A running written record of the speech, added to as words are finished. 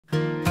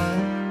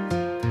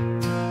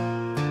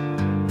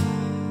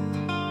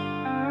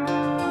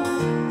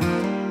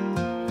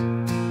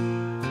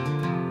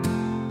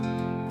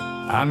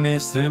I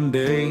miss them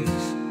days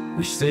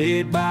we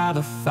sit by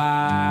the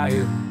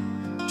fire,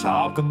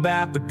 talk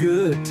about the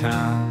good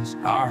times,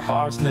 our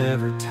hearts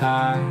never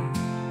tired.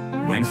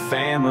 When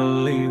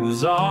family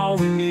was all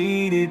we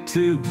needed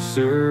to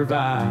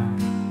survive.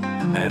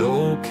 That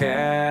old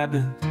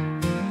cabin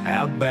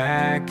out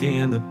back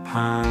in the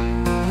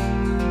pine.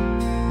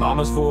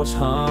 Mama's voice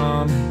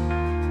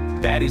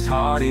humming, Daddy's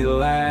hearty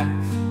laugh.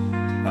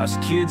 Us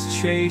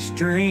kids chase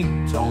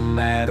dreams on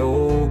that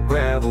old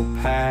gravel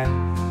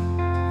path.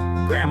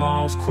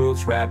 Grandma's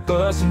quilts wrap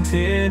us in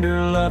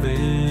tender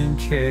loving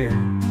care.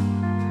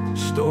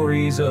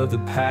 Stories of the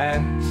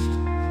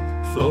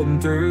past floating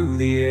through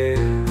the air.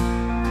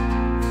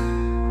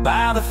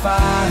 By the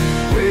fire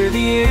where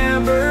the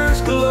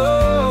embers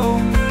glow,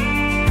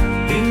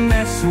 in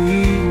that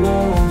sweet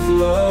warmth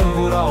love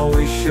would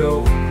always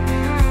show.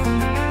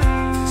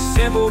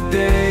 Simple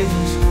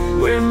days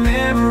where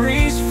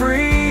memories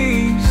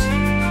freeze.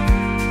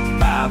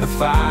 By the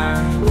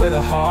fire where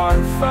the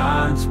heart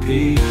finds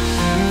peace.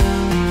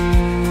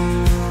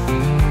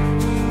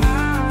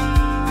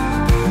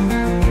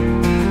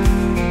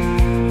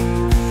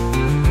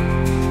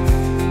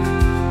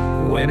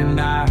 Winter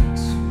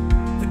nights,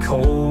 the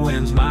cold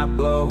winds might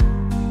blow,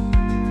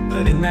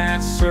 but in that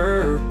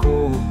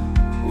circle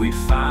we'd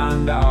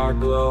find our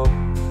glow.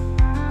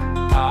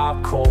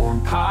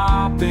 Popcorn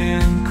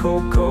popping,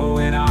 cocoa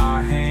in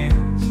our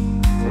hands.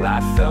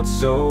 Life felt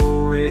so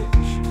rich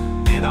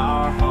in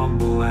our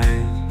humble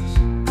lands.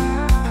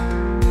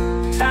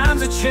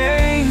 Times have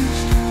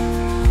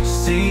changed,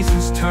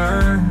 seasons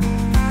turn,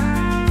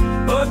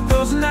 but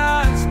those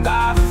nights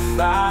by the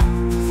fire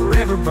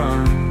forever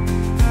burn.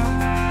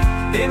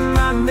 In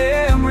my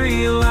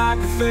memory like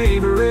a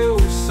favorite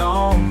old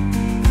song,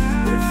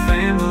 where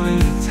family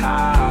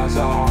ties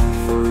are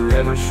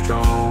forever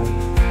strong.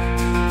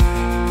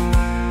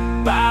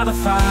 By the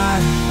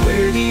fire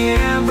where the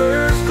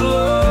embers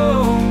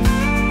glow,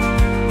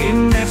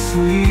 in that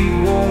sweet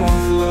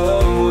warmth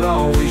love would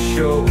always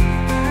show.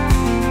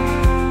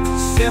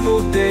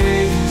 Simple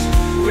days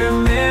where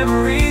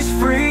memories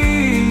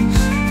freeze.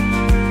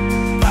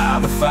 By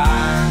the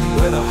fire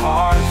where the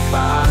heart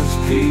finds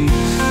peace.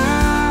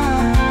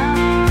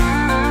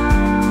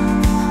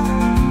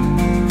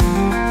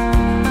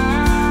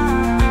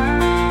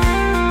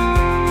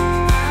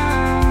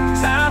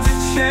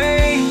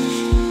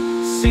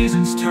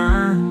 Seasons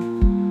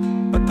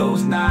turn, but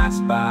those nights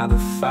by the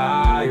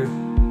fire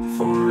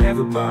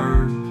forever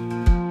burn.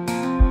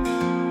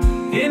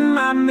 In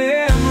my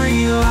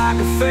memory like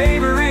a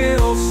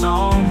favorite old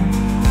song,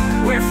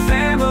 where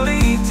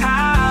family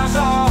ties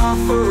are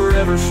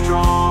forever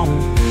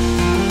strong.